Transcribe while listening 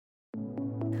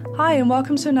Hi, and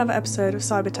welcome to another episode of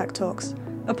Cyber Tech Talks,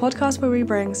 a podcast where we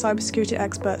bring cybersecurity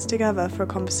experts together for a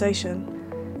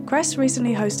conversation. Crest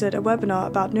recently hosted a webinar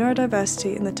about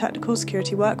neurodiversity in the technical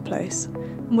security workplace,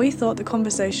 and we thought the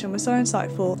conversation was so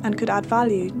insightful and could add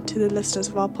value to the listeners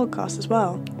of our podcast as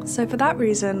well. So for that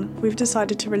reason, we've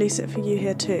decided to release it for you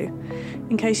here too,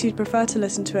 in case you'd prefer to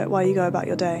listen to it while you go about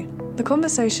your day. The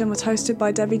conversation was hosted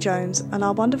by Debbie Jones, and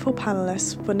our wonderful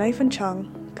panellists were Nathan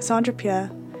Chung, Cassandra Pierre,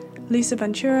 Lisa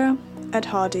Ventura, Ed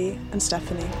Hardy, and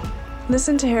Stephanie.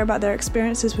 Listen to hear about their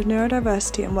experiences with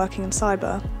neurodiversity and working in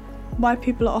cyber, why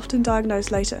people are often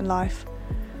diagnosed later in life,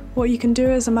 what you can do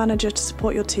as a manager to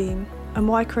support your team, and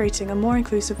why creating a more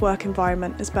inclusive work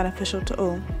environment is beneficial to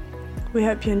all. We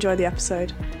hope you enjoy the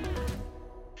episode.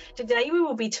 Today we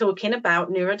will be talking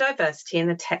about neurodiversity in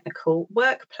the technical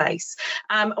workplace.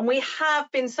 And we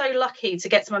have been so lucky to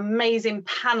get some amazing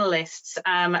panellists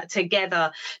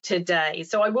together today.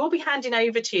 So I will be handing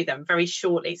over to them very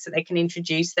shortly so they can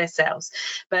introduce themselves.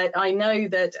 But I know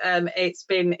that it's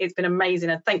been amazing.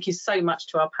 And thank you so much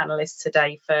to our panellists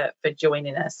today for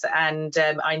joining us. And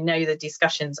I know the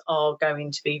discussions are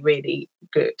going to be really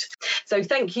good. So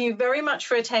thank you very much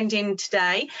for attending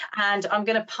today. And I'm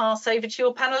going to pass over to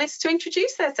your panellists to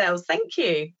introduce themselves. Thank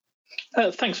you.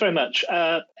 Thanks very much.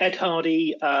 Ed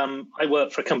Hardy. I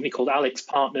work for a company called Alex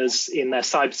Partners in their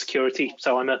cybersecurity.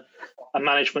 So I'm a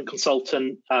management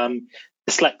consultant,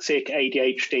 dyslexic,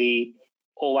 ADHD,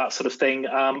 all that sort of thing.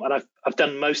 And I've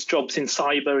done most jobs in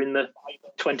cyber in the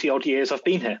 20 odd years I've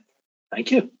been here.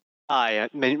 Thank you. Hi,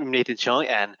 I'm Nathan Chung,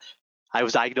 and I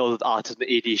was diagnosed with autism and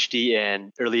ADHD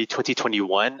in early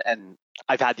 2021, and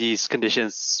I've had these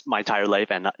conditions my entire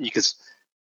life, and you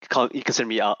consider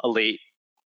me a late.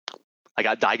 I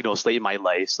got diagnosed late in my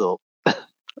life, so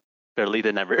better late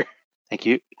than never. Thank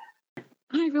you.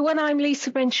 Hi everyone, I'm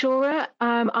Lisa Ventura.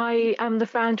 I am the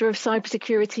founder of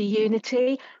Cybersecurity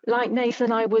Unity. Like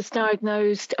Nathan, I was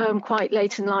diagnosed quite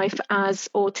late in life as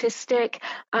autistic,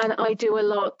 and I do a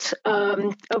lot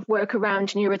of work around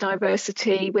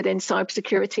neurodiversity within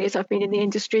cybersecurity as I've been in the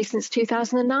industry since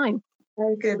 2009.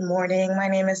 Hi, good morning. My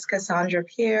name is Cassandra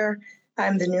Pierre.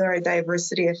 I'm the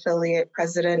Neurodiversity Affiliate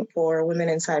President for Women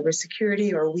in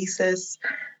Cybersecurity, or WESIS.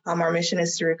 Our mission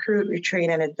is to recruit, retrain,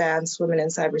 and advance women in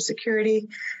cybersecurity.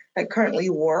 I currently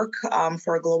work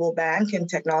for a global bank in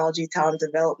technology talent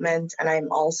development, and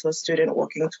I'm also a student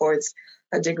working towards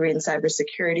a degree in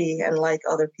cybersecurity. And like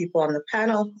other people on the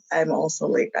panel, I'm also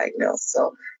late diagnosed.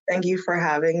 So thank you for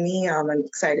having me. I'm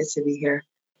excited to be here.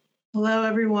 Hello,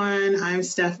 everyone. I'm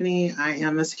Stephanie. I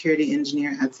am a security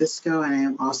engineer at Cisco, and I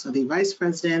am also the vice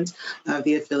president of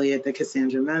the affiliate that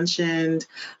Cassandra mentioned.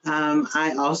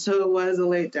 I also was a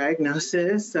late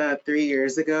diagnosis 3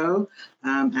 years ago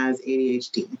as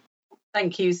ADHD.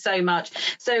 Thank you so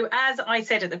much. So as I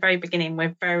said at the very beginning,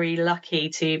 we're very lucky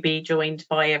to be joined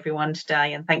by everyone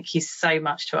today, and thank you so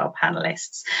much to our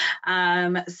panellists.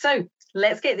 So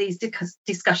let's get these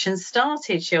discussions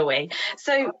started, shall we?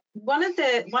 So one of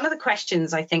the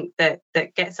questions I think that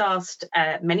gets asked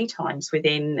many times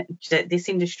within this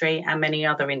industry and many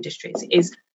other industries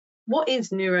is, what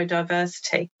is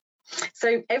neurodiversity?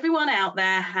 So everyone out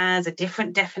there has a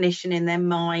different definition in their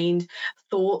mind,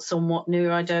 thoughts on what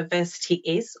neurodiversity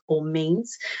is or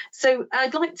means. So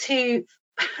I'd like to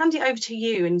hand it over to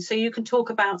you, and so you can talk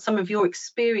about some of your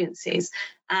experiences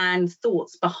and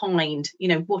thoughts behind,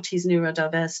 what is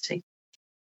neurodiversity?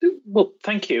 Well,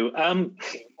 thank you.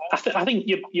 I think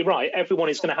you're right. Everyone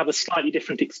is going to have a slightly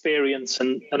different experience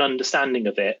and understanding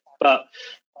of it. But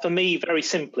for me, very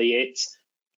simply, it's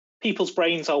people's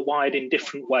brains are wired in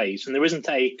different ways, and there isn't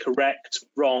a correct,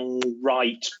 wrong,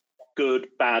 right, good,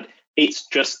 bad. It's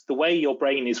just the way your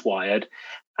brain is wired.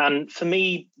 And for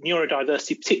me,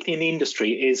 neurodiversity, particularly in the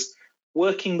industry, is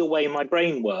working the way my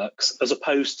brain works, as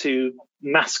opposed to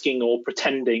masking or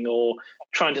pretending or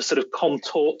trying to sort of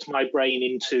contort my brain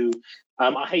into,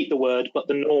 I hate the word, but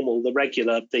the normal, the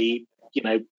regular,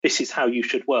 this is how you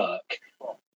should work.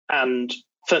 And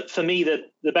for me,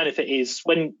 the benefit is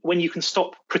when you can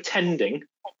stop pretending,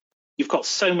 you've got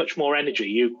so much more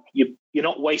energy. You're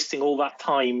not wasting all that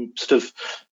time sort of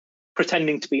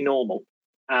pretending to be normal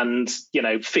and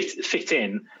fit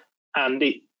in. And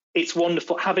it's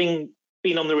wonderful having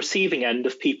been on the receiving end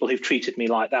of people who've treated me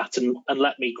like that and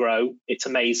let me grow. It's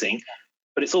amazing.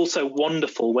 But it's also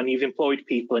wonderful when you've employed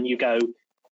people and you go,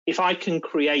 if I can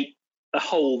create a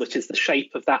hole that is the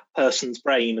shape of that person's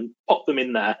brain and pop them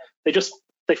in there,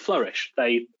 they flourish.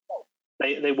 They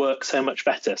work so much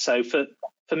better. So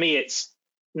for me, it's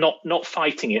not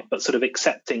fighting it, but sort of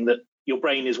accepting that your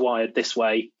brain is wired this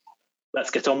way.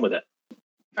 Let's get on with it.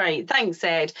 Great, thanks,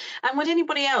 Ed. And would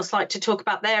anybody else like to talk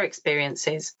about their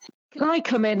experiences? Can I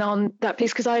come in on that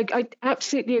piece? Because I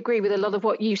absolutely agree with a lot of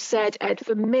what you said, Ed.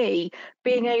 For me,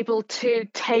 being able to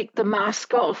take the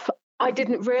mask off, I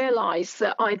didn't realise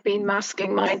that I'd been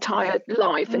masking my entire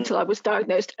life until I was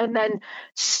diagnosed. And then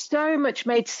so much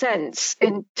made sense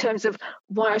in terms of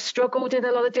why I struggled in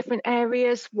a lot of different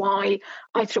areas, why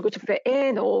I struggled to fit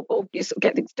in or just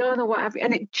get things done or whatever.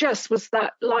 And it just was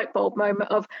that light bulb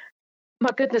moment of, my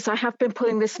goodness, I have been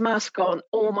putting this mask on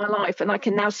all my life, and I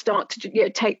can now start to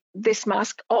take this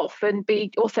mask off and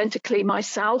be authentically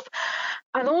myself.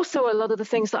 And also a lot of the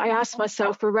things that I asked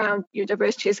myself around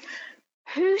neurodiversity is,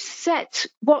 who set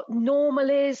what normal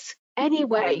is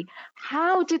anyway?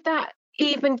 How did that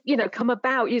even, come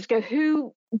about years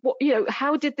ago?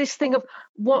 How did this thing of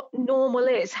what normal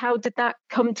is, how did that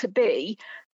come to be?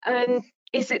 And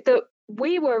is it that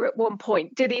we were at one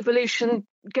point, did evolution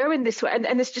go in this way? And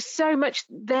there's just so much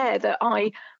there that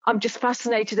I'm just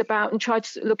fascinated about and try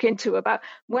to look into about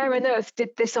where on earth did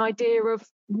this idea of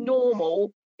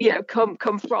normal,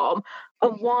 come from,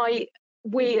 and why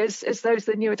we as those that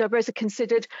are neurodiverse are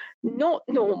considered not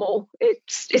normal.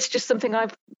 It's just something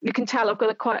you can tell I've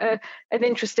got quite an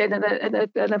interest in and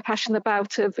a passion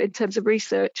about in terms of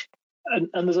research. And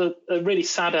there's a really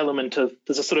sad element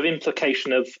there's a sort of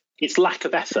implication of its lack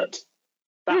of effort.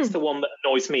 That's the one that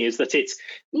annoys me, is that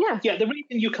the reason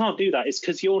you can't do that is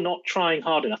because you're not trying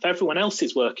hard enough. Everyone else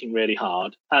is working really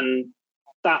hard, and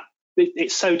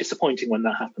it's so disappointing when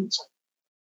that happens.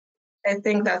 I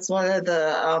think that's one of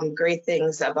the great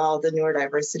things about the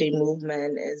neurodiversity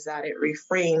movement is that it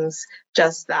reframes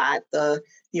just that,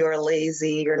 you're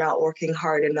lazy, you're not working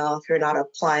hard enough, you're not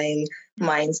applying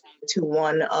minds to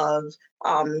one of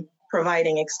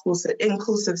providing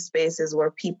inclusive spaces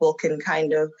where people can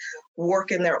kind of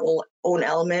work in their own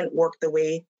element, work the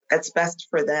way that's best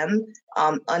for them,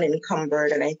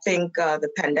 unencumbered. And I think the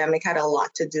pandemic had a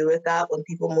lot to do with that when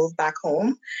people moved back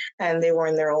home and they were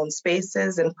in their own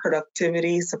spaces, and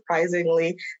productivity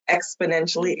surprisingly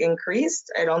exponentially increased.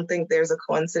 I don't think there's a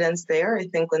coincidence there. I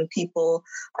think when people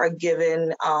are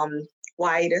given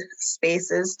wide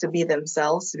spaces to be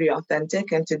themselves, to be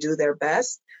authentic, and to do their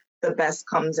best, the best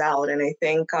comes out. And I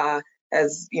think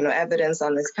as evidence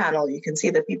on this panel, you can see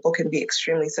that people can be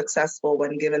extremely successful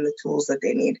when given the tools that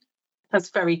they need. That's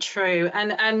very true.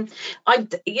 And I,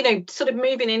 sort of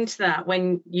moving into that,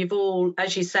 when you've all,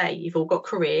 as you say, you've all got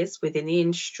careers within the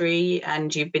industry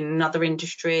and you've been in other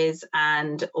industries,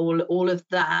 and all of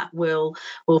that will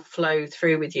flow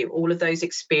through with you, all of those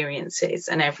experiences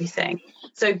and everything.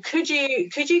 So could you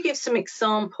give some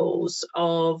examples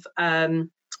of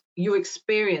your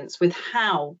experience with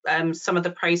how some of the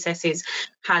processes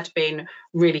had been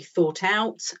really thought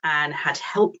out and had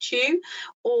helped you,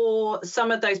 or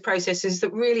some of those processes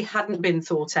that really hadn't been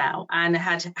thought out and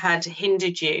had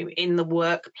hindered you in the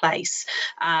workplace?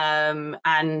 And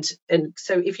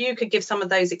so if you could give some of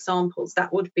those examples,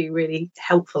 that would be really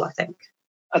helpful, I think.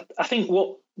 I think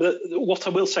what I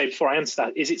will say before I answer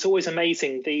that is it's always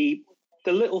amazing the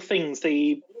little things,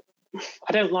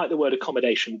 I don't like the word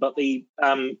accommodation, but the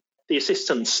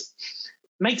assistance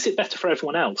makes it better for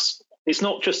everyone else. It's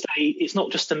not just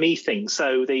a me thing.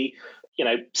 So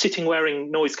sitting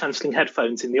wearing noise cancelling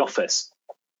headphones in the office.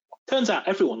 Turns out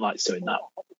everyone likes doing that.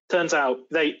 Turns out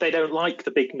they don't like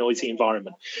the big noisy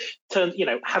environment.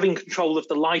 Having control of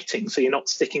the lighting, so you're not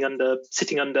sitting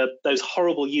under those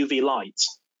horrible UV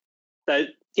lights.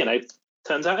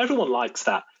 Turns out everyone likes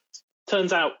that.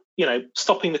 Turns out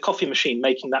stopping the coffee machine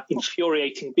making that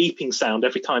infuriating beeping sound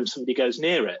every time somebody goes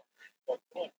near it.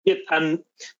 And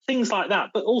things like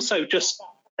that. But also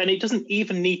and it doesn't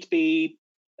even need to be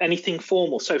anything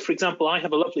formal. So, for example, I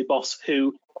have a lovely boss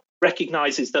who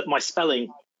recognises that my spelling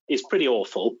is pretty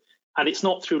awful, and it's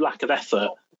not through lack of effort.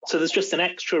 So there's just an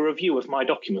extra review of my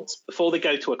documents before they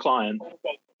go to a client.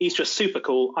 He's just super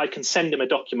cool. I can send him a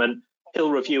document,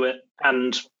 he'll review it,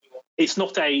 and it's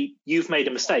not you've made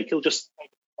a mistake. He'll just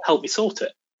help me sort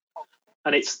it.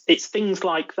 And it's things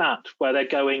like that where they're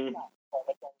going,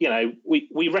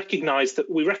 we recognise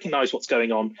what's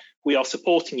going on. We are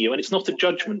supporting you, and it's not a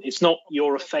judgment. It's not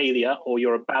you're a failure or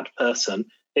you're a bad person.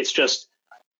 It's just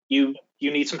you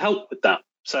need some help with that.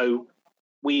 So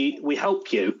we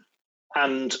help you.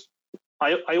 And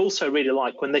I also really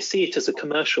like when they see it as a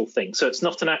commercial thing. So it's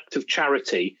not an act of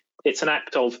charity. It's an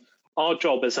act of our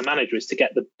job as a manager is to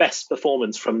get the best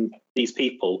performance from these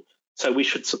people. So we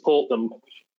should support them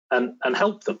and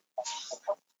help them.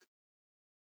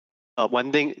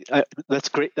 One thing that's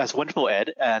great, that's wonderful,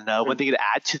 Ed. And one thing to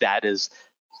add to that is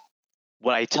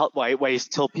what I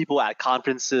tell people at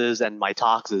conferences and my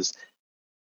talks is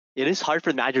it is hard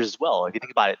for managers as well. If you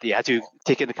think about it, they have to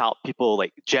take into account people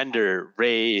like gender,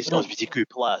 race, LGBTQ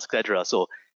plus, etc. So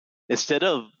instead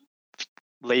of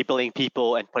labeling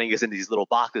people and putting us in these little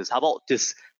boxes, how about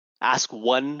just ask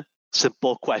one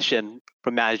simple question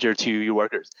from manager to your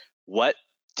workers? What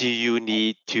do you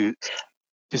need to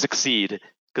succeed?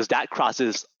 Because that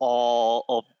crosses all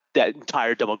of that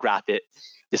entire demographic.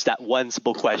 Just that one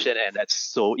simple question, and that's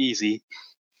so easy.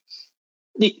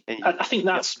 I think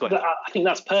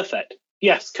that's perfect.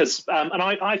 Yes, because and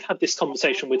I've had this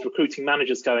conversation with recruiting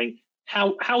managers, going,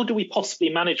 how do we possibly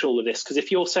manage all of this? Because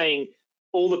if you're saying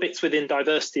all the bits within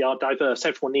diversity are diverse,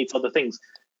 everyone needs other things.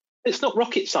 It's not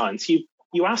rocket science.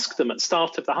 You ask them at the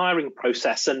start of the hiring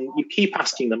process, and you keep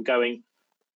asking them, going,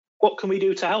 what can we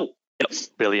do to help? Yep,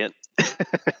 brilliant.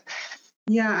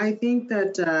 Yeah, I think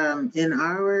that in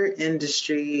our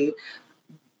industry,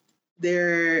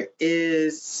 there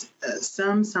is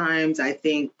sometimes, I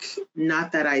think,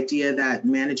 not that idea that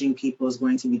managing people is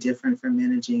going to be different from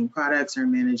managing products or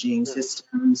managing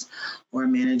systems or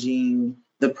managing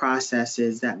the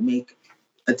processes that make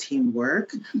a team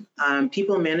work.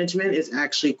 People management is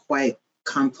actually quite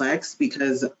complex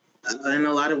because in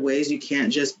a lot of ways, you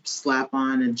can't just slap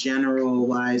on a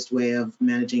generalized way of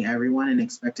managing everyone and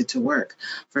expect it to work.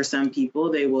 For some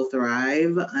people, they will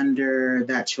thrive under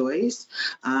that choice.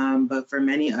 But for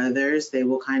many others, they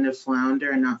will kind of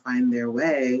flounder and not find their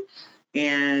way.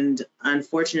 And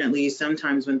unfortunately,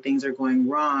 sometimes when things are going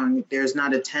wrong, there's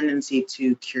not a tendency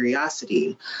to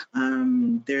curiosity.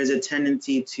 There's a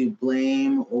tendency to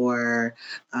blame or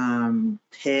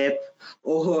pip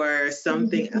or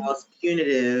something else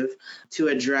punitive to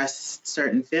address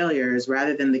certain failures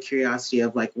rather than the curiosity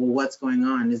of like, well, what's going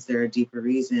on? Is there a deeper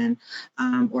reason?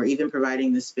 Or even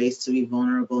providing the space to be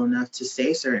vulnerable enough to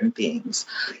say certain things,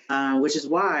 which is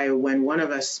why when one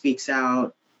of us speaks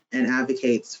out and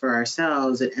advocates for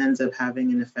ourselves, it ends up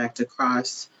having an effect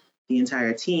across the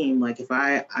entire team. Like if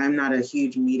I'm not a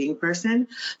huge meeting person,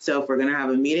 so if we're going to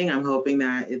have a meeting, I'm hoping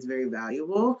that it's very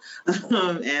valuable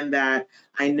and that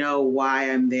I know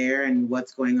why I'm there and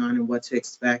what's going on and what to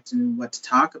expect and what to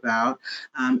talk about.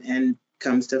 And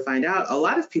comes to find out, a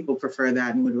lot of people prefer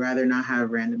that and would rather not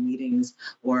have random meetings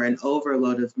or an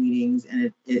overload of meetings,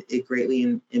 and it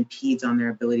greatly impedes on their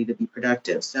ability to be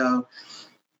productive. So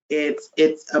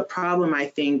it's a problem. I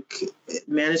think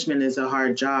management is a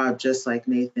hard job, just like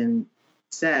Nathan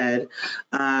said.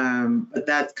 But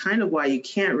that's kind of why you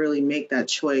can't really make that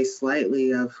choice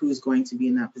lightly of who's going to be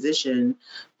in that position,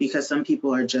 because some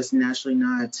people are just naturally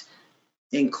not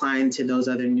inclined to those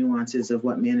other nuances of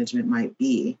what management might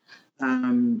be.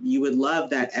 You would love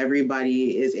that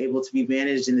everybody is able to be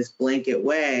managed in this blanket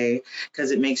way because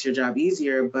it makes your job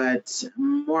easier. But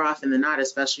more often than not,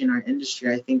 especially in our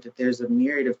industry, I think that there's a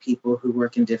myriad of people who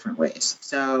work in different ways.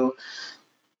 So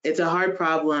it's a hard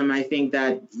problem. I think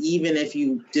that even if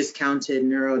you discounted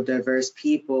neurodiverse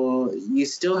people, you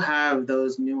still have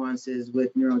those nuances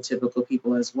with neurotypical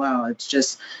people as well. It's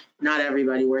just not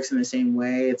everybody works in the same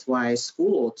way. It's why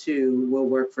school, too, will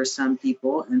work for some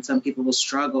people, and some people will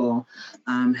struggle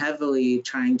heavily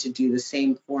trying to do the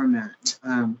same format.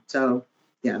 So,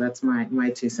 yeah, that's my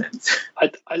 2 cents.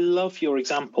 I love your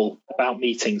example about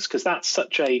meetings, because that's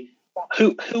such a...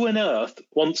 Who on earth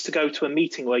wants to go to a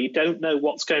meeting where you don't know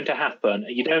what's going to happen,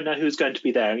 and you don't know who's going to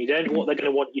be there, and you don't know what they're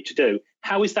going to want you to do?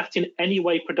 How is that in any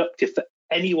way productive for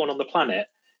anyone on the planet?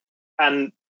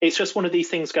 And it's just one of these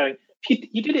things going,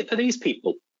 you did it for these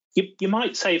people. You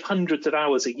might save hundreds of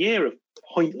hours a year of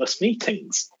pointless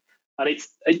meetings. And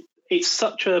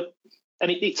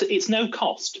it's no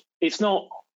cost. It's not,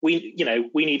 we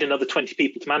need another 20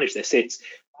 people to manage this. It's,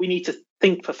 we need to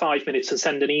think for 5 minutes and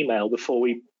send an email before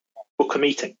we book a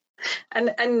meeting.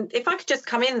 And if I could just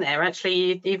come in there,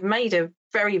 actually, you've made a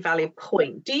very valid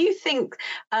point. Do you think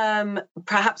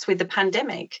perhaps with the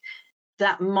pandemic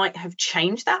that might have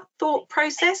changed that thought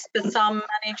process for some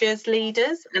managers,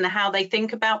 leaders, and how they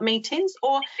think about meetings?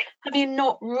 Or have you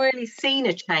not really seen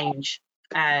a change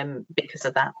because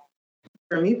of that?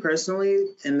 For me personally,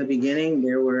 in the beginning,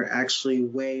 there were actually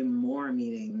way more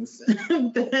meetings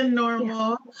than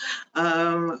normal.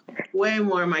 Yeah. Way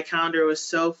more. My calendar was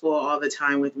so full all the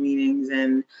time with meetings,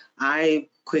 and I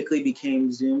quickly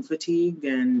became Zoom fatigued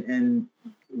and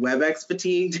WebEx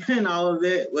fatigued, and all of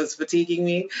it was fatiguing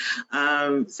me.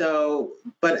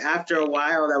 But after a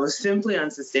while, that was simply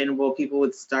unsustainable. People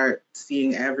would start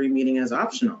seeing every meeting as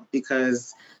optional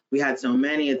because we had so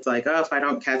many, it's like, oh, if I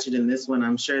don't catch it in this one,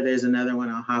 I'm sure there's another one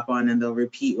I'll hop on and they'll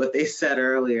repeat what they said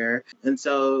earlier. And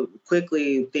so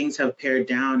quickly things have pared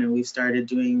down, and we've started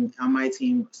doing on my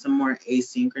team some more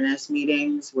asynchronous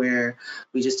meetings where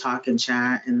we just talk and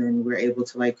chat, and then we're able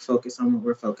to like focus on what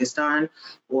we're focused on.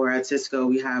 Or at Cisco,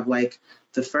 we have like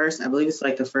I believe it's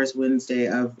like the first Wednesday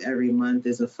of every month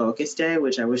is a focus day,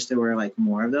 which I wish there were like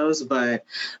more of those, but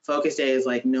focus day is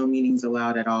like no meetings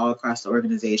allowed at all across the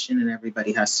organization, and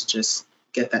everybody has to just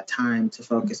get that time to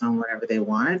focus on whatever they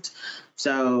want.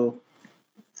 So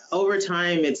over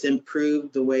time, it's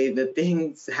improved the way that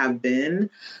things have been,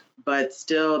 but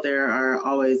still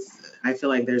I feel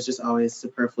like there's just always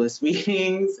superfluous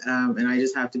meetings, and I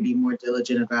just have to be more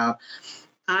diligent about,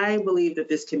 I believe that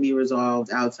this can be resolved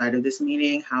outside of this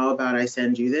meeting. How about I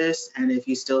send you this? And if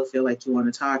you still feel like you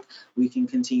want to talk, we can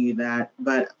continue that.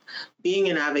 But being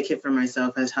an advocate for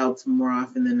myself has helped more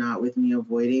often than not with me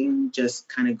avoiding just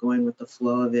kind of going with the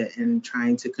flow of it and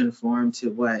trying to conform to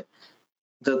what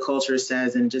the culture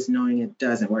says, and just knowing it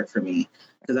doesn't work for me,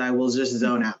 because I will just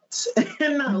zone out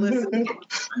and not listen.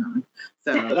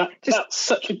 So that's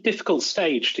such a difficult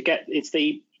stage to get. It's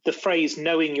the phrase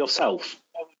knowing yourself.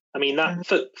 I mean, that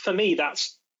for me,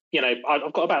 that's,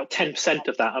 I've got about 10%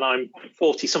 of that, and I'm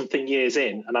 40 something years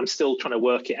in, and I'm still trying to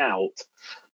work it out.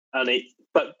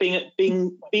 But being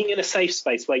in a safe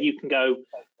space where you can go,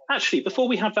 actually, before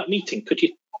we have that meeting, could you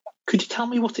tell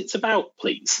me what it's about,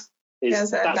 please?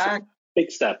 That's a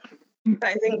big step.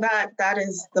 I think that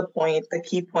is the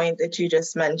key point that you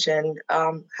just mentioned,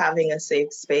 having a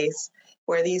safe space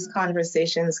where these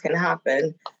conversations can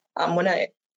happen. When an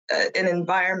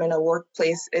environment, a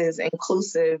workplace is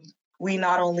inclusive, we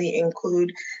not only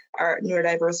include our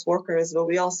neurodiverse workers, but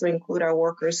we also include our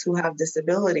workers who have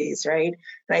disabilities, right?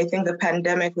 And I think the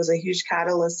pandemic was a huge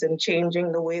catalyst in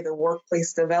changing the way the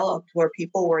workplace developed, where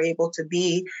people were able to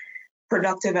be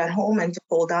productive at home and to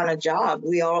hold down a job.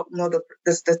 We all know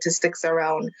the statistics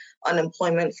around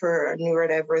unemployment for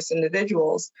neurodiverse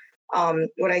individuals.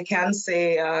 What I can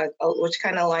say, which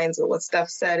kind of aligns with what Steph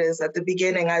said, is at the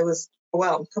beginning I was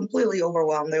completely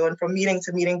overwhelmed. I went from meeting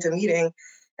to meeting to meeting.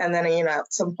 And then,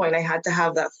 at some point I had to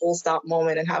have that full stop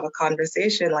moment and have a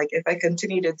conversation. Like, if I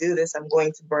continue to do this, I'm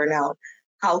going to burn out.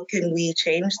 How can we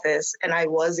change this? And I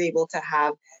was able to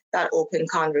have that open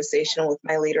conversation with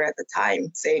my leader at the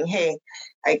time, saying, hey,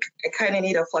 I kind of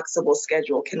need a flexible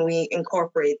schedule. Can we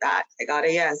incorporate that? I got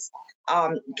a yes.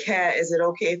 Is it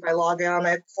okay if I log on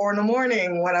at 4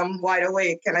 a.m. when I'm wide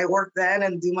awake? Can I work then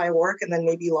and do my work and then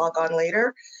maybe log on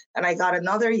later? And I got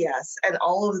another yes. And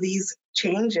all of these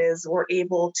changes were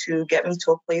able to get me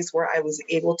to a place where I was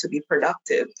able to be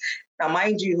productive. Now,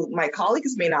 mind you, my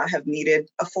colleagues may not have needed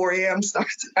a 4 a.m. start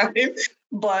time,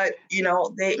 but,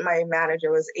 my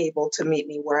manager was able to meet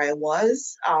me where I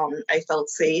was. I felt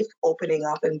safe opening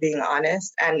up and being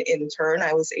honest. And in turn,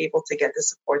 I was able to get the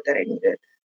support that I needed.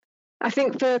 I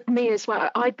think for me as well,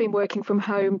 I've been working from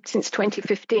home since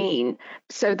 2015.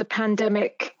 So the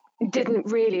pandemic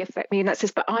didn't really affect me in that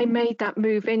sense. But I made that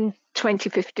move in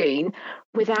 2015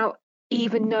 without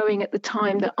even knowing at the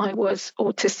time that I was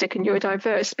autistic and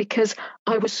neurodiverse, because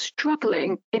I was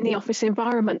struggling in the office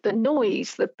environment, the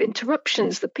noise, the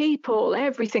interruptions, the people,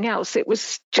 everything else. It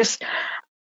was just,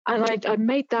 and I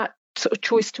made that sort of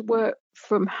choice to work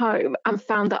from home and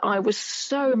found that I was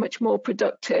so much more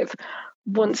productive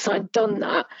once I'd done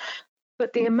that.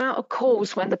 But the amount of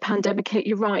calls when the pandemic hit,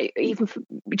 you're right, even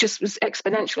just was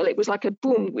exponential. It was like a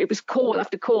boom. It was call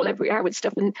after call every hour and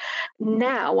stuff. And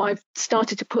now I've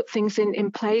started to put things in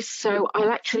place. So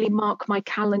I'll actually mark my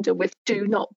calendar with do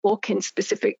not book in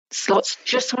specific slots,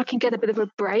 just so I can get a bit of a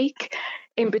break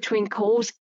in between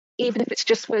calls, even if it's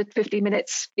just for 50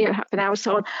 minutes, half an hour,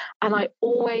 so on. And I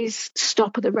always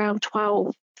stop at around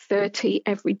 12:30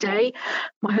 every day.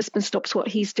 My husband stops what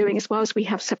he's doing as well, as we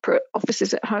have separate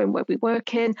offices at home where we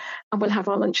work in, and we'll have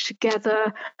our lunch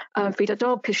together, feed our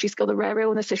dog because she's got a rare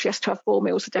illness, so she has to have 4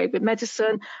 meals a day with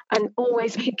medicine, and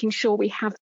always making sure we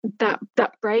have that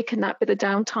break and that bit of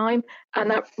downtime, and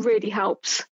that really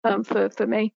helps for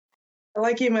me. I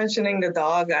like you mentioning the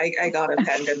dog. I got a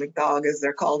pandemic dog, as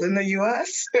they're called in the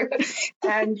US.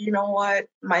 And you know what?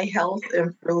 My health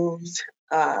improved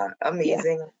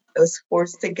amazing. Yeah. I was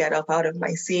forced to get up out of my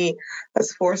seat. I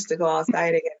was forced to go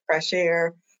outside and get fresh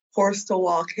air, forced to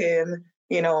walk him.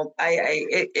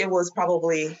 It was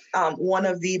probably one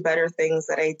of the better things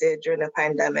that I did during the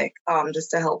pandemic,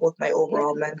 just to help with my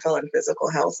overall mental and physical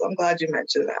health. So I'm glad you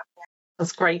mentioned that.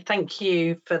 That's great. Thank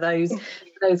you for those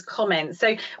comments.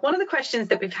 So one of the questions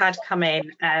that we've had come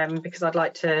in, because I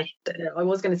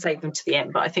was going to save them to the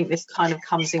end, but I think this kind of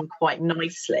comes in quite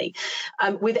nicely.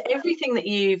 With everything that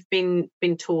you've been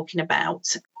talking about,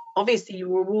 obviously you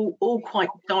were all quite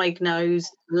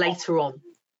diagnosed later on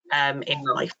in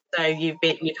life. So you've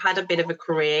had a bit of a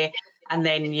career and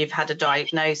then you've had a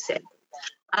diagnosis.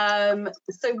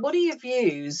 So what are your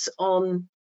views on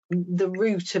the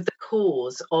root of the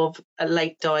cause of a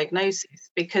late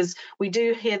diagnosis? Because we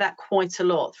do hear that quite a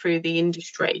lot through the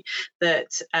industry,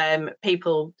 that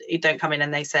people don't come in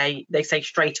and they say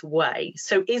straight away.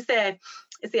 So is there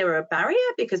a barrier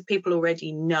because people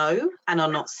already know and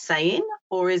are not saying,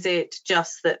 or is it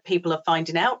just that people are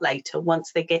finding out later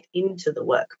once they get into the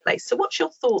workplace? So what's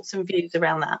your thoughts and views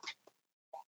around that?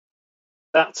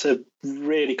 That's a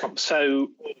really dyslexia,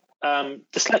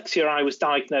 I was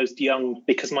diagnosed young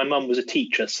because my mum was a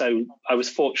teacher, so I was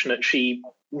fortunate she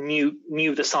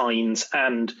knew the signs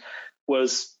and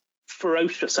was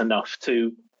ferocious enough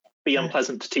to be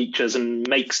unpleasant to teachers and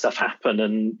make stuff happen,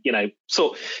 and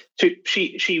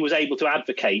she was able to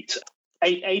advocate.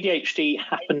 ADHD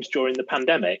happened during the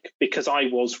pandemic because I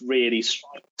was really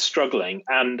struggling,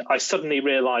 and I suddenly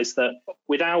realized that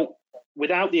without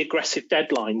the aggressive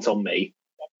deadlines on me,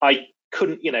 I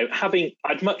couldn't,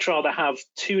 I'd much rather have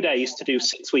 2 days to do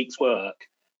 6 weeks work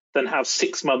than have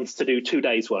 6 months to do 2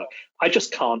 days work. I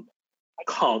just can't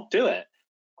do it.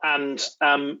 And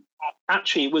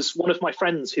actually, it was one of my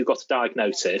friends who got a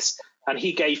diagnosis, and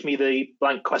he gave me the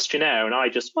blank questionnaire, and I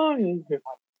just, I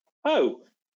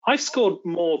scored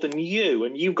more than you,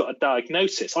 and you got a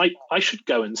diagnosis. I should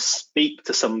go and speak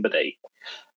to somebody.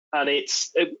 And it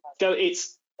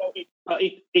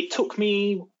took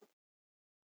me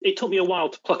a while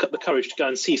to pluck up the courage to go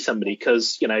and see somebody,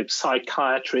 because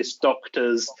psychiatrists,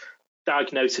 doctors,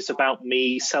 diagnosis about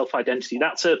me, self-identity,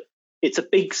 it's a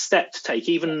big step to take.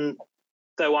 Even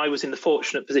though I was in the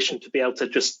fortunate position to be able to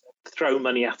just throw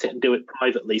money at it and do it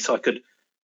privately, so I could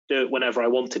do it whenever I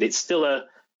wanted, it's a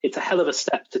hell of a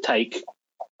step to take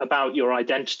about your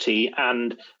identity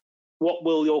and what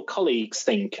will your colleagues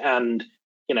think. And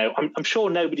I'm sure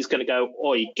nobody's going to go,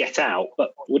 "Oi, get out,"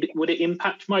 but would it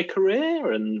impact my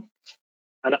career? And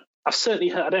I've certainly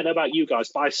heard, I don't know about you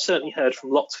guys, but I've certainly heard from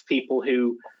lots of people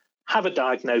who have a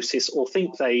diagnosis or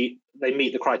think they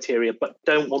meet the criteria, but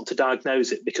don't want to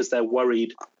diagnose it because they're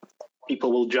worried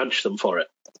people will judge them for it.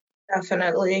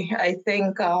 Definitely. I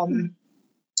think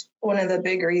one of the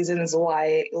big reasons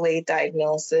why late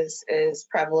diagnosis is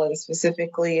prevalent,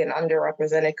 specifically in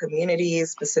underrepresented communities,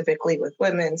 specifically with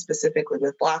women, specifically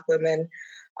with Black women,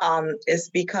 is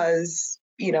because,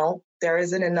 there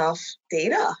isn't enough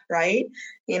data, right?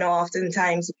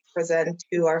 Oftentimes we present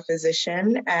to our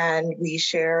physician and we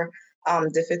share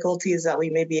difficulties that we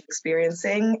may be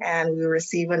experiencing, and we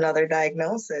receive another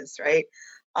diagnosis, right?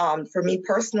 For me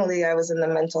personally, I was in the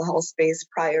mental health space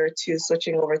prior to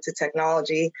switching over to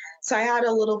technology. So I had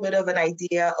a little bit of an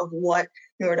idea of what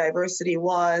neurodiversity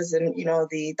was and,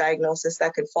 the diagnosis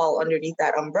that could fall underneath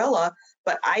that umbrella,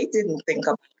 but I didn't think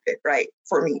about it, right?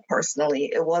 For me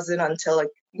personally, it wasn't until,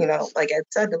 like I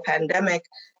said, the pandemic,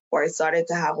 where I started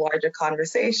to have larger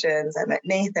conversations. I met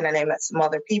Nathan and I met some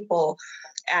other people,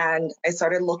 and I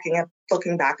started looking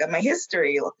back at my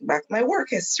history, looking back at my work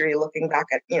history, looking back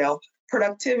at,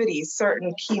 productivity,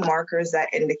 certain key markers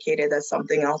that indicated that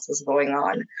something else was going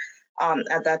on.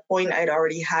 At that point, I'd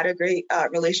already had a great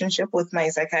relationship with my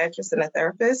psychiatrist and a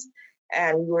therapist,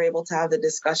 and we were able to have the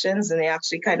discussions, and they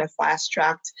actually kind of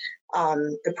fast-tracked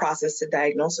the process to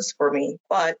diagnosis for me.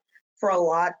 But for a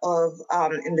lot of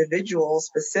individuals,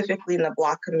 specifically in the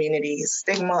Black community,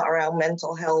 stigma around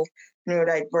mental health,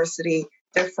 neurodiversity,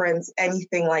 difference,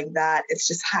 anything like that, it's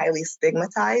just highly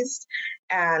stigmatized.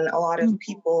 And a lot of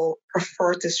people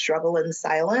prefer to struggle in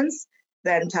silence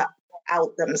than to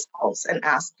out themselves and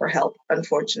ask for help,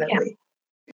 unfortunately.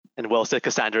 Yeah. And well said,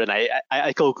 Cassandra. And I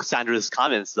echo Cassandra's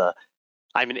comments.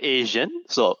 I'm an Asian,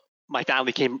 so my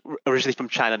family came originally from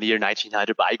China in the year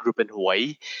 1900, but I grew up in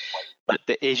Hawaii. But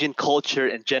the Asian culture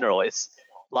in general, a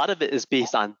lot of it is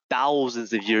based on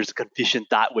thousands of years of Confucian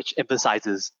thought, which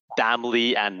emphasizes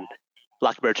family and,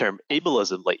 lack of a better term,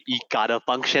 ableism. Like, you gotta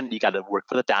function, you gotta work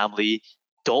for the family.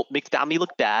 Don't make the family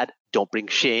look bad. Don't bring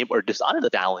shame or dishonor the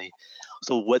family.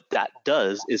 So what that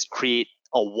does is create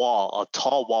a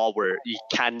tall wall where you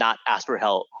cannot ask for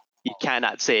help. You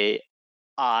cannot say,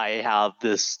 "I have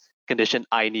this condition,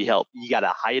 I need help." You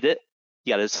gotta hide it.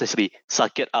 You gotta essentially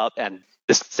suck it up, and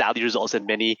this sadly results in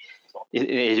many in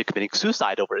Asia committing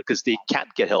suicide over it because they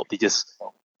can't get help. They just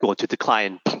go into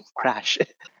decline, crash.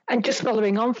 And just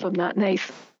following on from that,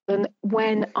 Nath, And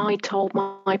when I told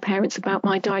my parents about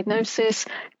my diagnosis,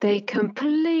 they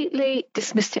completely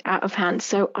dismissed it out of hand.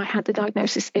 So I had the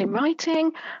diagnosis in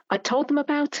writing. I told them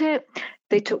about it.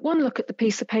 They took one look at the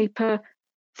piece of paper,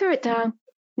 threw it down.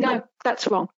 No, that's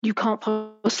wrong. You can't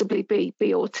possibly be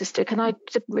autistic. And I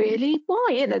said, really? Why?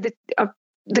 You know,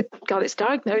 the guy that's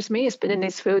diagnosed me has been in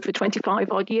this field for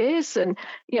 25 odd years and,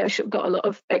 you know, got a lot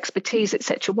of expertise,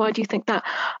 etc. Why do you think that?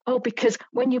 Oh, because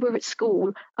when you were at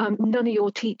school, none of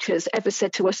your teachers ever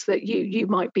said to us that you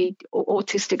might be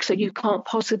autistic, so you can't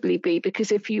possibly be,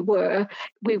 because if you were,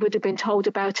 we would have been told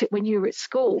about it when you were at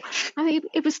school. I mean,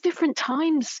 it was different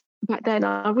times back then.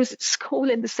 I was at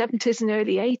school in the 70s and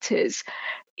early 80s.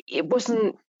 It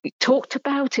wasn't talked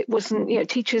about. It wasn't, you know,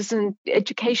 teachers and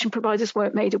education providers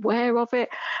weren't made aware of it.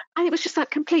 And it was just that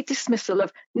complete dismissal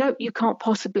of, no, you can't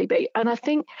possibly be. And I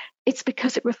think it's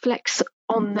because it reflects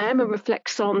on them and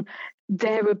reflects on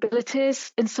their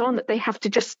abilities and so on, that they have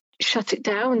to just shut it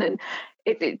down and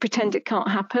pretend it can't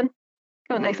happen.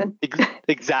 Go on, Nathan.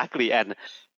 Exactly. And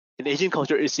in Asian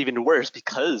culture, it's even worse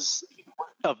because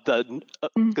of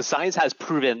the science has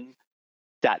proven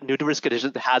that neurodiverse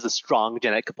condition has a strong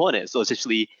genetic component. So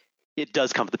essentially, it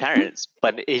does come from the parents.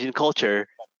 But in Asian culture,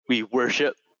 we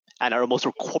worship and are almost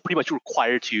pretty much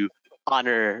required to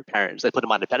honor parents and put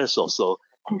them on a pedestal. So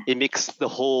it makes the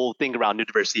whole thing around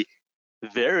neurodiversity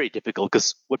very difficult,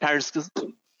 because what parents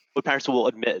will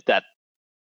admit that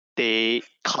they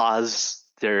cause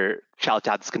their child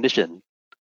to have this condition.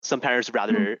 Some parents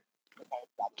rather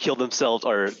kill themselves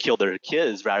or kill their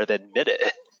kids rather than admit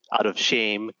it out of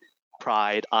shame,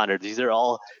 pride, honor. These are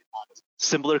all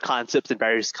similar concepts in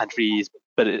various countries,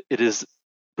 but it is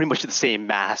pretty much the same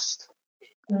mask.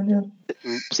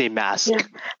 Same mask. Yeah.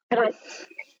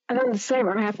 And I'm the same.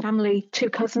 I have family, 2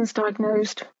 cousins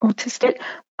diagnosed autistic,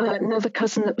 another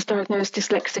cousin that was diagnosed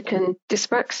dyslexic and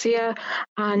dyspraxia.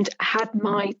 And had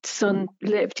my son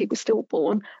lived, he was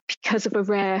stillborn, because of a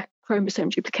rare chromosome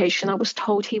duplication, I was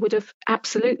told he would have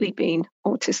absolutely been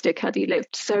autistic had he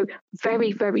lived. So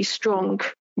very, very strong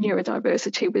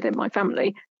neurodiversity within my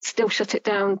family. Still shut it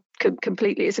down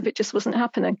completely as if it just wasn't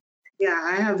happening. Yeah,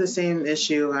 I have the same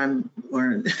issue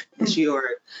or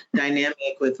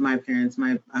dynamic with my parents.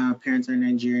 My parents are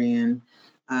Nigerian.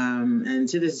 And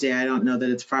to this day, I don't know that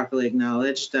it's properly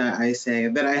acknowledged that I say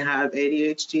that I have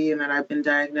ADHD and that I've been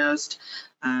diagnosed,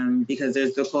 because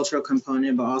there's the cultural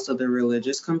component, but also the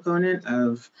religious component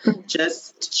of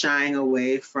just shying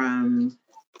away from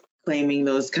claiming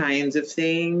those kinds of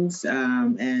things,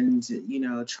 and, you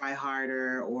know, try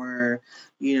harder or,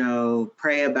 you know,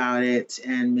 pray about it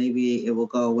and maybe it will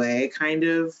go away kind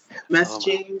of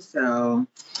messaging. So,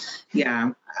 yeah,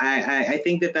 I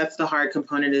think that's the hard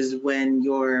component, is when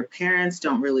your parents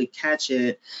don't really catch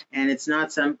it and it's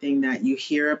not something that you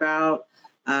hear about.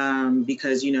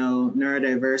 Because, you know,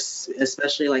 neurodiverse,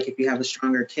 especially like if you have a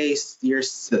stronger case,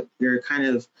 you're kind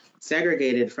of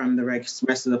segregated from the rest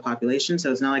of the population.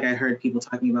 So it's not like I heard people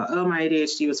talking about, oh, my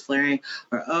ADHD was flaring,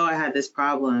 or, oh, I had this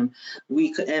problem.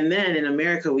 And then in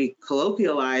America, we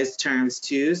colloquialize terms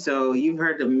too. So you've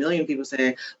heard a million people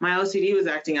say, my OCD was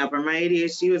acting up, or my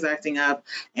ADHD was acting up.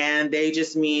 And they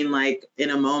just mean like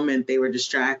in a moment they were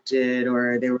distracted,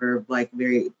 or they were like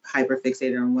very hyper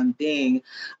fixated on one thing.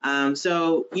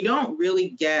 So you don't really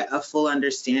get a full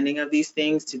understanding of these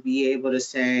things to be able to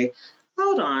say,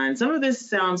 hold on, some of this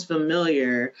sounds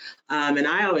familiar. And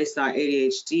I always thought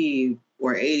ADHD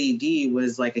or ADD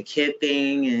was like a kid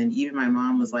thing. And even my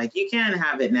mom was like, you can't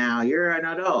have it now. You're an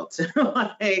adult.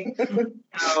 Like,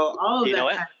 so all of that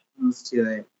kind of comes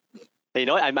to it. You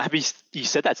know what? I'm happy you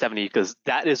said that, Stephanie, because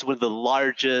that is one of the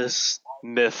largest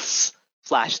myths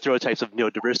 / stereotypes of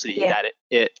neurodiversity, that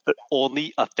it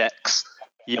only affects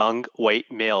young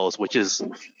white males, which is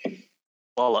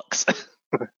bollocks.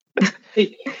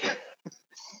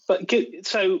 But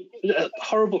so,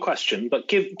 horrible question, but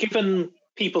given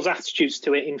people's attitudes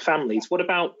to it in families, what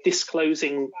about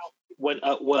disclosing when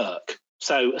at work?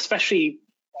 So especially,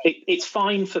 it's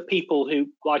fine for people who,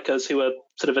 like us, who are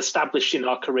sort of established in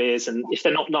our careers, and if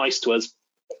they're not nice to us,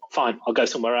 fine, I'll go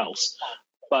somewhere else.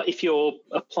 But if you're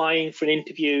applying for an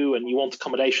interview and you want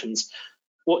accommodations,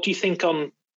 what do you think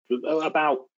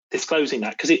about disclosing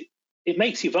that? Because it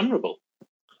makes you vulnerable.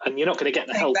 And you're not going to get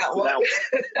the help without.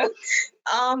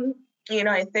 You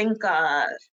know, I think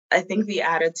the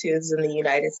attitudes in the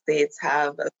United States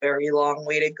have a very long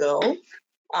way to go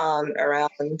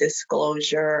around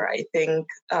disclosure. I think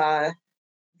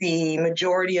the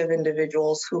majority of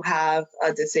individuals who have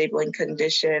a disabling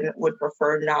condition would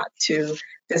prefer not to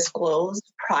disclose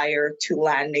prior to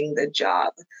landing the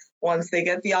job. once they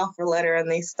get the offer letter and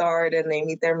they start and they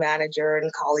meet their manager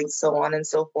and colleagues, so on and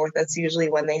so forth, that's usually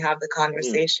when they have the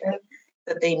conversation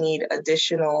that they need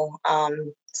additional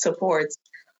supports.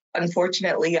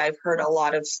 Unfortunately, I've heard a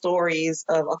lot of stories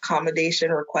of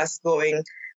accommodation requests going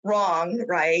wrong,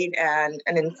 right? And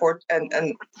an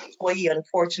employee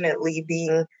unfortunately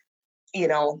being,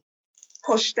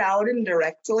 pushed out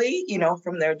indirectly,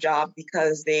 from their job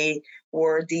because they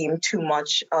were deemed too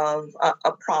much of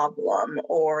a problem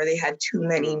or they had too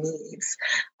many needs.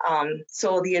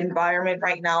 So the environment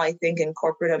right now, I think in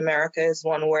corporate America is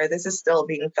one where this is still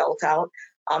being felt out.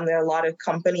 There are a lot of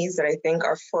companies that I think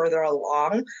are further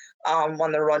along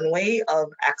on the runway of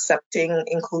accepting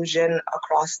inclusion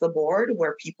across the board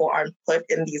where people aren't put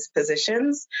in these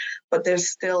positions, but there's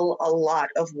still a lot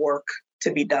of work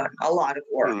to be done, a lot of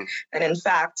work. And in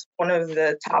fact, one of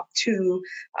the top two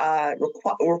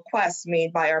requests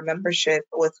made by our membership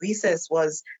with LISIS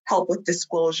was help with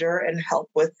disclosure and help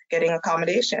with getting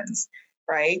accommodations,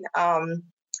 right?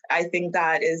 I think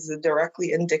that is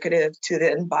directly indicative to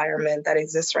the environment that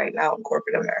exists right now in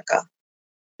corporate America.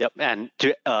 Yep, and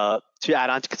to add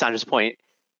on to Cassandra's point,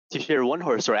 to share one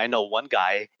horror story, I know one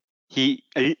guy, he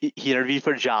interviewed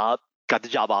for a job, got the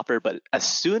job offer, but as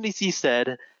soon as he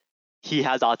said he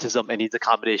has autism and needs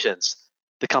accommodations,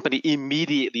 the company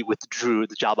immediately withdrew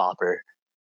the job offer.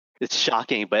 It's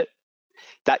shocking, but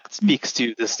that speaks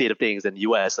to the state of things in the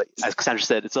US. Like as Cassandra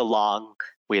said, it's a long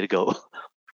way to go.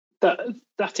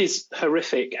 That is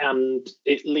horrific, and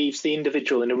it leaves the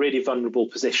individual in a really vulnerable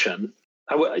position.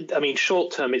 I mean,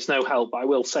 short term, it's no help, but I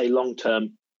will say long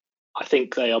term, I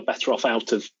think they are better off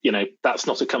out of, that's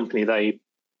not a company they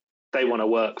want to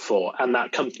work for, and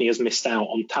that company has missed out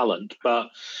on talent. But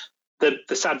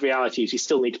the sad reality is you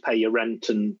still need to pay your rent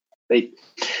and they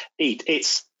eat.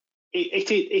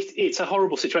 It's a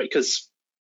horrible situation, because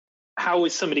how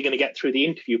is somebody going to get through the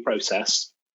interview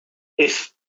process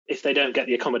if they don't get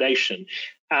the accommodation?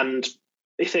 And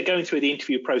if they're going through the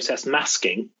interview process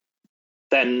masking,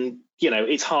 then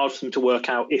it's hard for them to work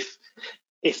out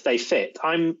if they fit.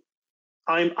 I'm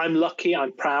lucky.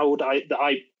 I'm proud. I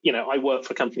work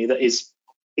for a company that is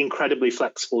incredibly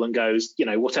flexible and goes,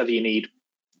 whatever you need,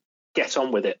 get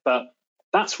on with it. But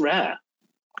that's rare.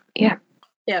 Yeah,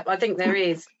 I think there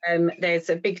is. There's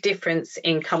a big difference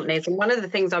in companies. And one of the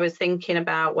things I was thinking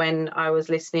about when I was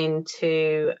listening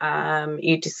to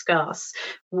you discuss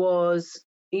was,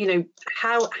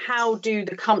 how do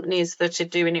the companies that are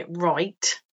doing it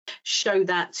right show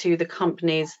that to the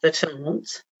companies that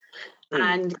aren't?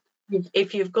 And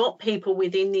if you've got people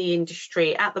within the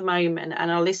industry at the moment and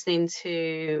are listening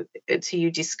to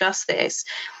you discuss this,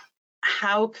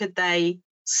 how could they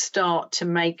start to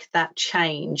make that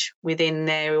change within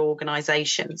their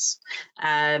organizations?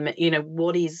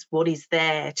 What is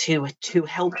there to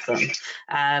help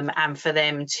them and for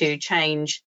them to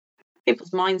change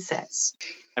people's mindsets?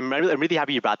 I'm really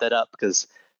happy you brought that up, because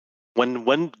when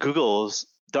one Googles,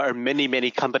 there are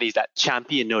many companies that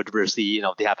champion neurodiversity.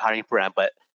 They have hiring program,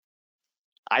 but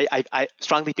I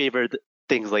strongly favor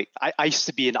things like I used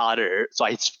to be an auditor, so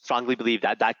I strongly believe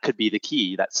that could be the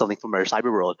key. That's something from our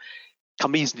cyber world.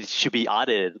 Companies should be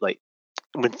audited. Like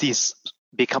when these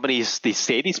big companies, they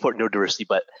say they support neurodiversity,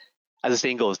 but as the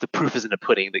saying goes, the proof is in the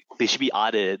pudding. They should be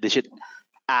audited. They should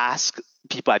ask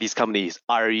people at these companies,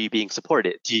 are you being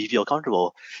supported? Do you feel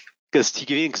comfortable? Because to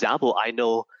give you an example, I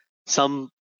know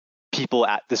some people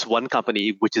at this one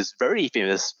company, which is very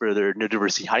famous for their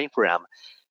neurodiversity hiring program.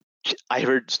 I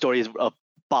heard stories of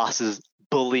bosses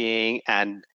bullying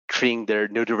and treating their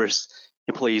neurodiverse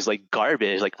employees like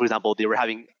garbage. Like, for example, they were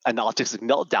having an autistic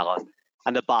meltdown,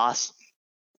 and the boss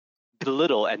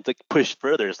belittled and pushed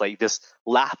further. It's like just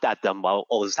laughed at them while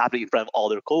all this is happening in front of all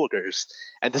their coworkers.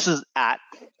 And this is at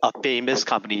a famous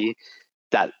company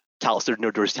that touts their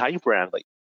neurodiversity hiring program. Like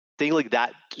things like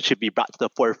that should be brought to the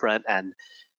forefront and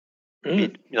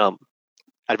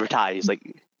advertised. Like,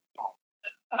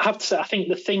 I have to say, I think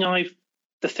the thing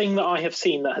that I have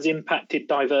seen that has impacted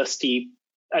diversity,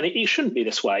 and it shouldn't be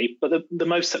this way, but the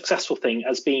most successful thing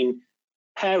has been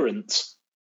parents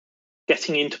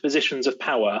getting into positions of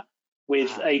power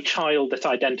with a child that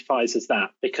identifies as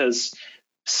that, because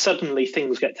suddenly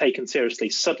things get taken seriously.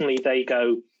 Suddenly they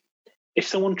go, if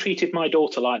someone treated my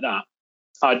daughter like that,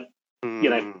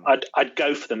 I'd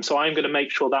go for them. So I'm going to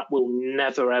make sure that will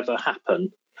never ever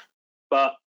happen.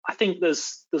 But I think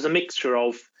there's a mixture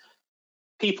of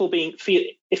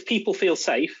if people feel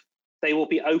safe, they will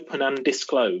be open and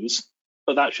disclose,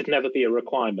 but that should never be a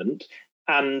requirement.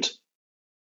 And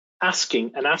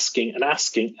asking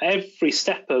every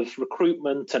step of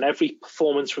recruitment and every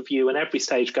performance review and every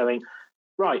stage going,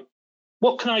 right,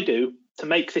 what can I do to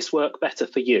make this work better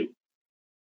for you?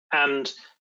 And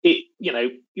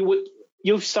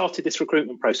you've started this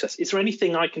recruitment process. Is there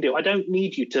anything I can do? I don't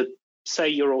need you to say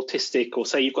you're autistic or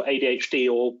say you've got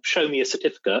ADHD or show me a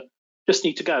certificate. Just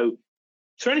need to go,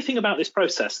 is there anything about this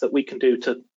process that we can do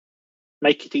to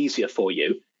make it easier for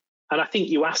you? And I think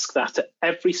you ask that at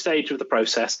every stage of the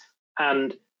process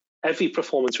and every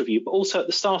performance review, but also at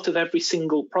the start of every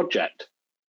single project.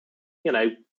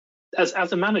 As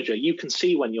a manager, you can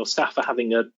see when your staff are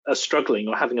having a struggling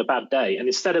or having a bad day, and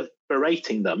instead of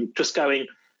berating them, just going,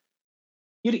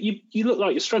 you look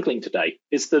like you're struggling today.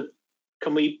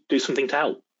 Can we do something to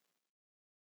help?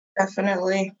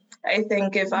 Definitely. I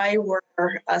think if I were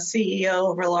a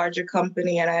CEO of a larger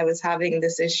company and I was having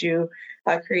this issue,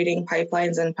 creating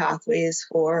pipelines and pathways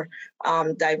for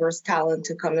diverse talent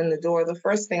to come in the door, the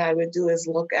first thing I would do is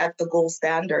look at the gold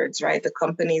standards, right? The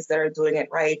companies that are doing it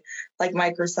right, like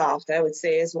Microsoft, I would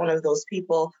say, is one of those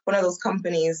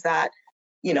companies that,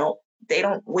 they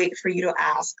don't wait for you to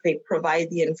ask. They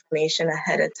provide the information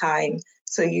ahead of time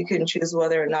so you can choose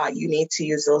whether or not you need to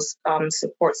use those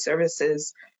support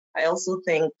services. I also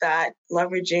think that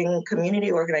leveraging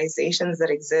community organizations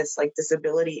that exist, like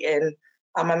Disability In,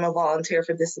 I'm a volunteer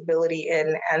for Disability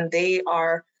In, and they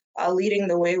are leading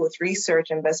the way with research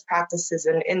and best practices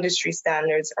and industry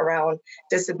standards around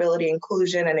disability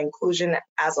inclusion and inclusion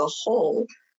as a whole.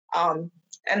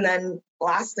 And then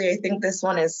lastly, I think this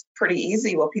one is pretty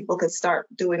easy. What people could start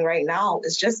doing right now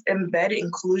is just embed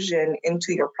inclusion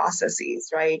into your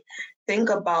processes, right? Think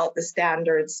about the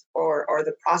standards or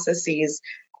the processes,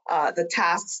 the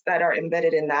tasks that are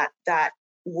embedded in that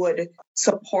would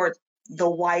support the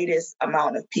widest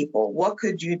amount of people. What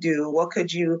could you do? What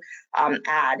could you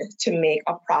add to make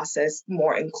a process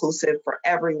more inclusive for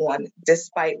everyone,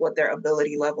 despite what their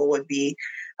ability level would be?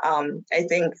 I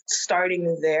think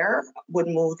starting there would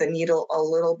move the needle a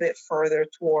little bit further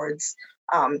towards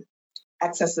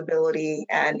accessibility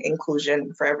and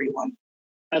inclusion for everyone.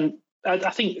 And I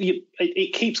think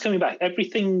it keeps coming back.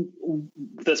 Everything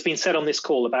that's been said on this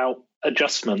call about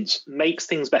adjustments makes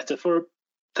things better for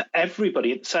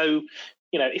everybody. So,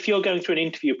 if you're going through an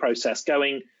interview process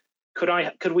going,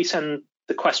 could we send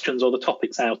the questions or the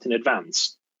topics out in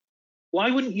advance?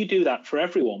 Why wouldn't you do that for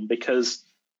everyone? Because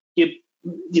you're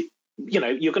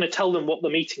going to tell them what the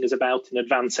meeting is about in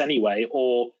advance anyway,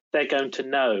 or they're going to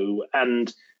know.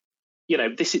 And,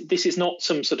 this is not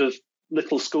some sort of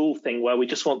little school thing where we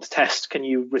just want to test, can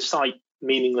you recite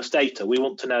meaningless data? We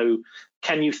want to know,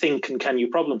 can you think and can you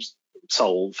problem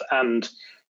solve? And,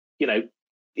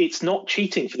 it's not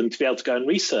cheating for them to be able to go and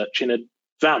research in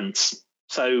advance.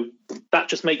 So that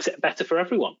just makes it better for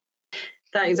everyone.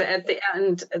 That is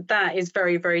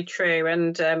very, very true.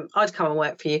 And I'd come and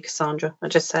work for you, Cassandra. I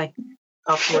just say,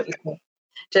 after what you said,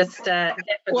 just definitely.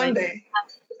 One day.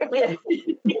 Yeah.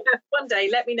 One day,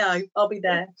 let me know. I'll be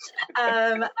there.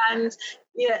 So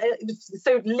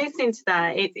listening to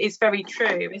that, it's very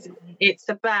true. It's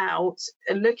about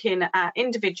looking at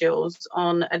individuals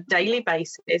on a daily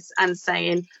basis and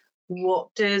saying, what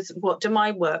do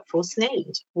my workforce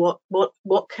need? What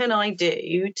can I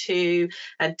do to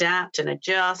adapt and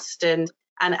adjust and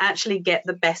actually get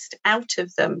the best out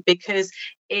of them? Because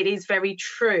it is very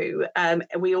true.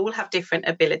 We all have different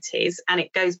abilities, and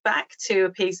it goes back to a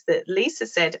piece that Lisa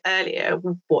said earlier.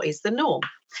 What is the norm?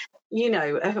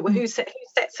 Who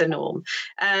sets a norm?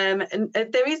 And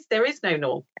there is no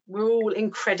norm. We're all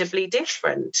incredibly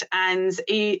different, and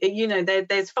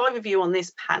there's 5 of you on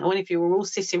this panel, and if you were all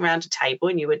sitting around a table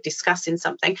and you were discussing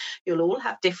something, you'll all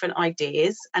have different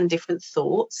ideas and different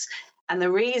thoughts. And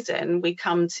the reason we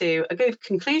come to a good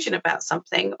conclusion about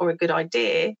something or a good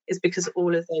idea is because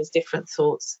all of those different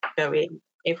thoughts go in.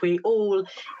 If we all,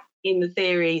 in the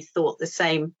theory, thought the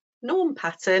same norm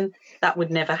pattern, that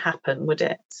would never happen, would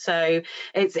it? So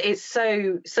it's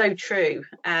so true,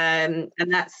 and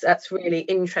that's really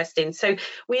interesting. So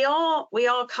we are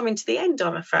coming to the end,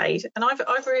 I'm afraid, and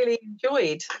I've really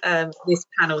enjoyed this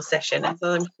panel session, as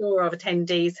I'm sure our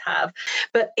attendees have.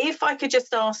 But if I could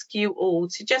just ask you all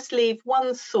to just leave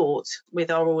one thought with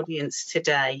our audience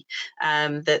today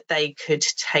that they could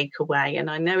take away, and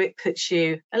I know it puts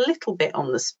you a little bit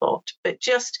on the spot, but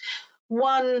just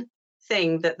one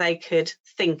thing that they could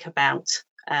think about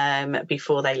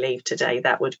before they leave today,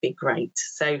 that would be great.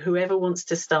 So whoever wants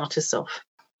to start us off.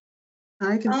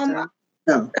 I can start.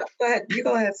 Go ahead. You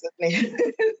go ahead, Stephanie.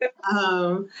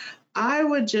 I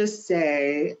would just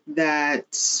say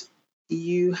that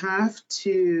you have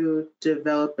to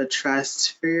develop a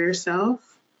trust for yourself,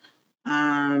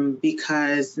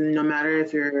 because no matter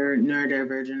if you're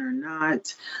neurodivergent or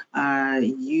not,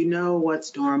 you know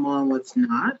what's normal and what's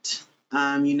not.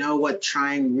 You know what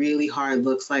trying really hard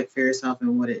looks like for yourself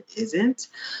and what it isn't.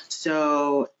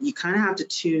 So you kind of have to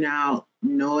tune out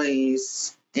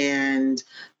noise and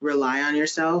rely on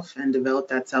yourself and develop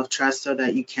that self-trust so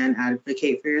that you can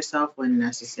advocate for yourself when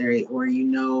necessary, or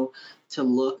to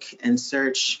look and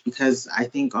search, because I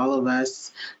think all of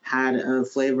us had a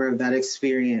flavor of that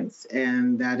experience,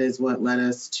 and that is what led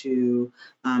us to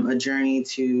a journey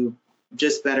to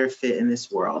just better fit in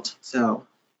this world. So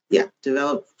yeah,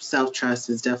 develop self-trust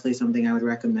is definitely something I would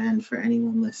recommend for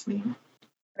anyone listening.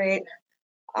 Great.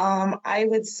 I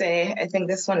would say, I think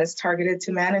this one is targeted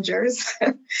to managers.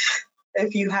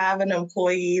 If you have an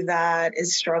employee that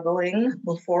is struggling,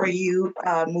 before you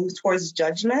move towards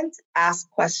judgment, ask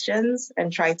questions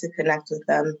and try to connect with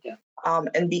them,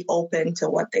 and be open to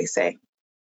what they say.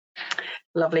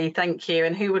 Lovely, thank you.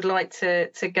 And who would like to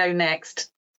go next?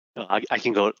 I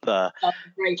can go.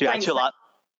 Great. To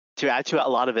add to a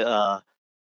lot of it,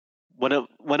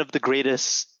 one of the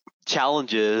greatest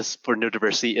challenges for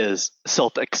neurodiversity is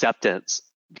self-acceptance,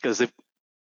 because it's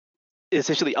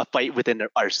essentially a fight within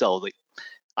ourselves. Like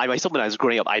I myself, when I was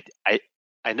growing up, I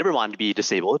never wanted to be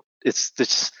disabled. It's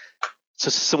just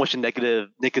so much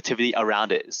negativity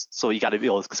around it. So you got to be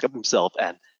able to accept himself.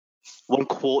 And one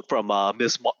quote from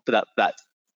that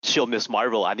show, Miss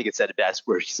Marvel, I think it said it best,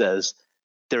 where she says,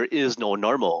 "There is no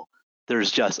normal.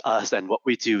 There's just us and what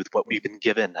we do with what we've been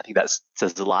given." I think that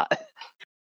says a lot.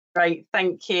 Great,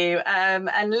 thank you.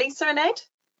 And Lisa and Ed?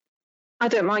 I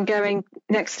don't mind going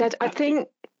next, Ed. I think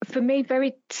for me,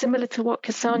 very similar to what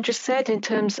Cassandra said in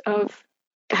terms of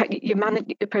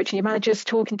approaching your managers,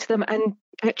 talking to them, and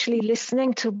actually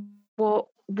listening to what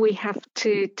we have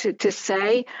to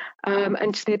say,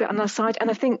 and just be a bit on our side. And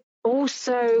I think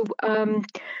also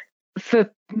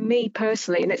for me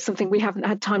personally, and it's something we haven't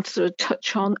had time to sort of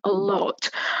touch on a lot,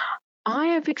 I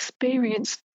have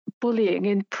experienced bullying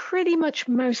in pretty much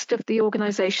most of the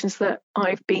organizations that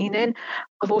I've been in.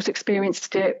 I've also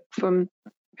experienced it from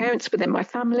parents within my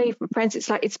family, from friends.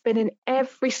 It's been in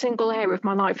every single area of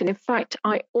my life. And in fact,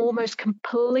 I almost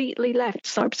completely left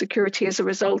cybersecurity as a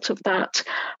result of that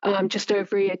just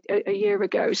over a year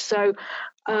ago. So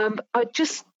I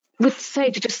just would say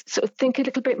to just sort of think a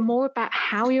little bit more about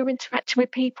how you're interacting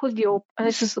with people, and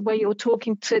this is the way you're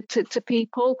talking to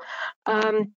people,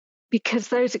 because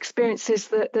those experiences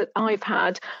that I've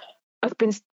had have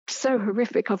been so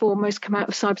horrific. I've almost come out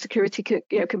of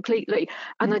cybersecurity completely,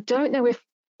 and I don't know if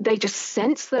they just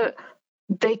sense that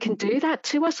they can do that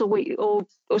to us, or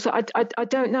so I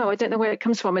don't know. I don't know where it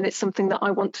comes from, and it's something that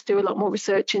I want to do a lot more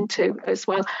research into as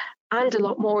well, and a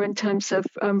lot more in terms of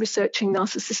researching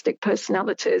narcissistic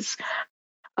personalities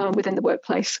within the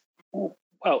workplace. Well,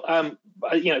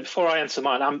 before I answer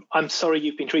mine, I'm sorry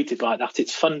you've been treated like that.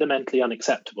 It's fundamentally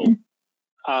unacceptable.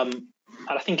 And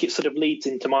I think it sort of leads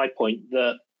into my point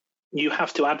that you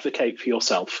have to advocate for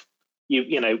yourself.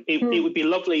 It would be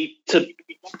lovely to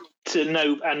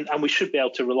know, and we should be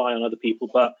able to rely on other people,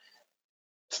 but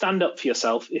stand up for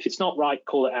yourself. If it's not right,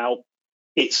 call it out.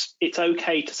 It's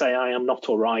okay to say I am not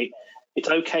all right. It's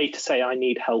okay to say I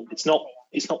need help. It's not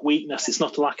weakness. It's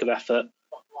not a lack of effort.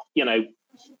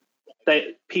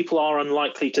 People are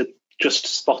unlikely to just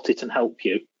spot it and help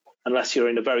you unless you're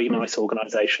in a very nice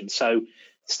organisation. So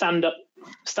stand up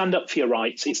for your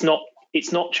rights. It's not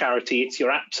charity. It's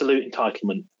your absolute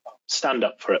entitlement. Stand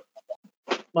up for it.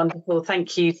 Wonderful.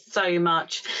 Thank you so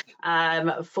much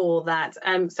for that.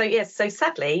 So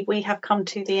sadly, we have come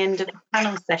to the end of the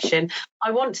panel session.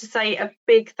 I want to say a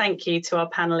big thank you to our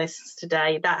panelists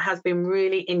today. That has been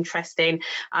really interesting,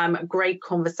 great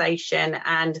conversation,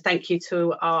 and thank you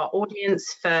to our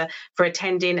audience for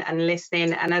attending and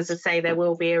listening. And as I say, there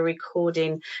will be a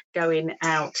recording going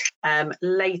out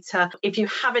later. If you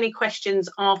have any questions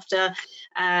after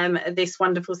this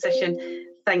wonderful session,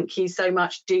 thank you so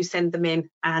much. Do send them in,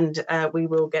 and we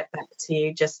will get back to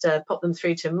you. Just pop them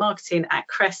through to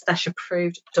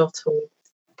marketing@crest-approved.org.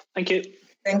 Thank you.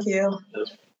 Thank you.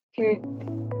 Okay.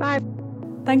 Bye.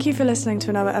 Thank you for listening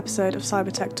to another episode of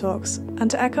Cybertech Talks.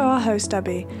 And to echo our host,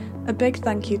 Debbie, a big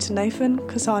thank you to Nathan,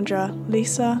 Cassandra,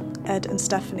 Lisa, Ed and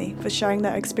Stephanie for sharing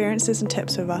their experiences and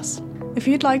tips with us. If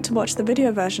you'd like to watch the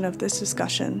video version of this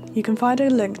discussion, you can find a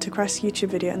link to Crest's YouTube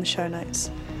video in the show notes.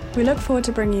 We look forward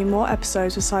to bringing you more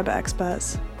episodes with cyber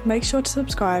experts. Make sure to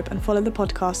subscribe and follow the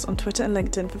podcast on Twitter and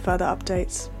LinkedIn for further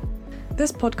updates.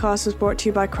 This podcast was brought to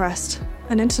you by Crest,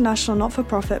 an international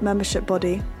not-for-profit membership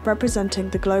body representing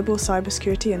the global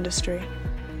cybersecurity industry.